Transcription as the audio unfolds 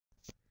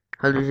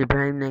Hello, this is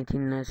Ibrahim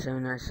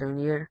 1997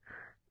 here.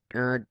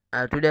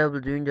 Today I will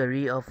be doing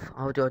the of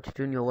how to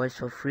auto-tune your voice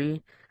for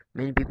free.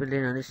 Many people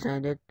didn't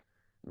understand it.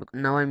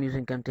 Now I'm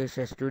using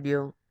Camtasia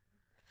Studio.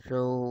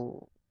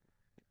 So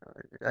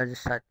I'll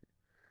just start.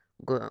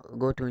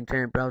 Go to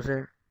internet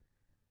browser.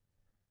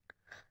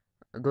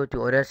 Go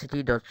to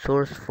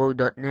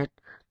audacity.sourceforge.net.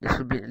 This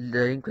will be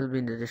the link will be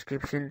in the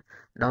description.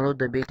 Download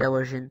the beta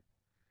version.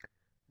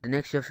 The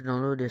next you have to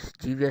download is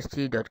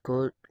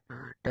gvst.co.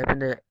 Type in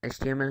the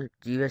HTML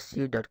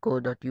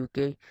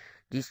gvst.co.uk.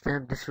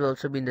 gsnap. This will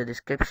also be in the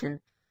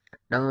description.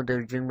 Download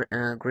the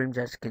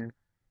Grimja skin.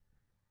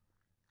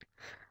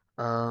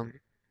 I'll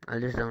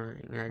just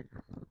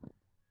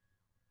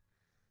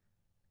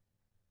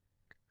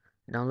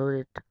download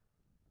it.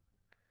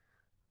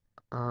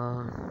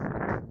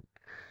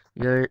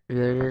 Here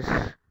is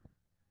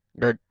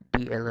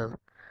 .dll.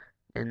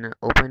 Then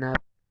open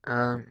up.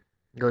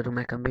 Go to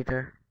my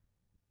computer.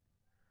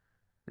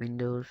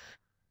 Windows.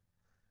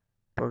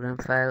 Program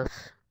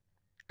files.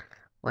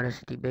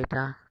 Audacity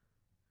beta.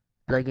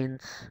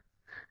 Plugins.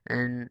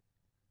 And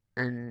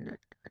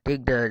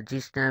take the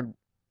gsnap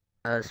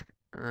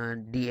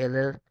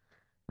DLL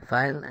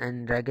file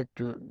and drag it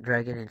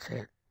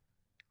inside.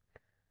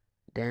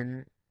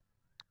 Then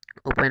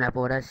open up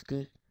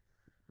Audacity.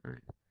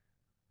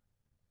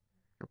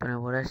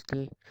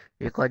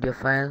 Record your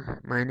file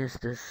minus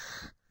this.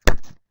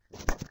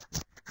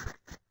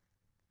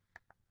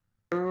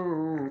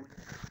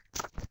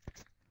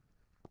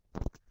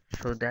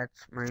 So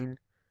that's mine.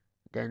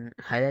 Then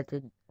highlight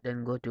it.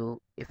 Then go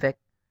to Effect,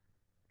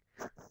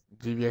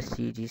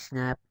 GVSC,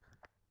 Gsnap.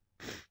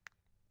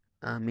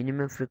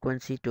 Minimum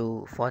frequency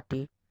to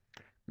 40,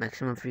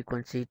 maximum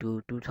frequency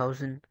to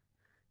 2000,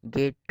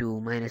 gate to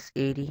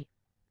 -80,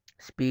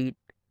 speed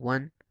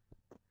 1,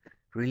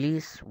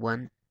 release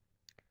 1,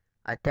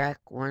 attack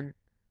 1,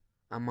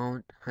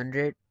 amount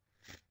 100,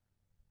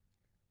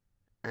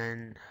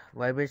 and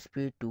vibrate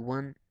speed to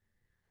 1,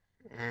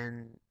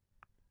 and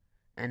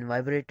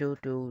vibrato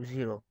to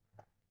 0.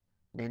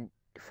 Then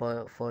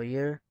for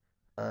year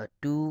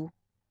 2,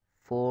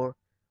 4,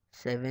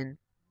 7,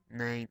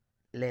 9,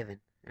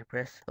 11. I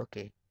press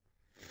OK.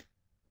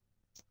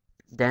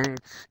 Then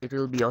it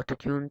will be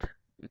auto-tuned.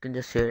 You can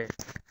just hear it.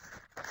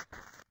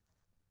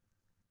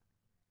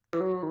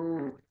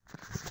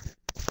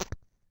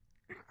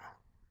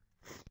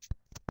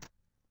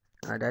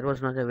 That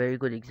was not a very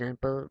good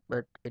example,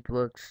 but it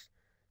works.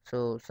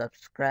 So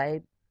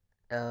subscribe.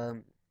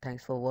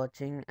 Thanks for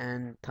watching,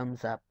 and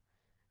thumbs up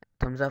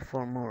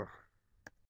for more.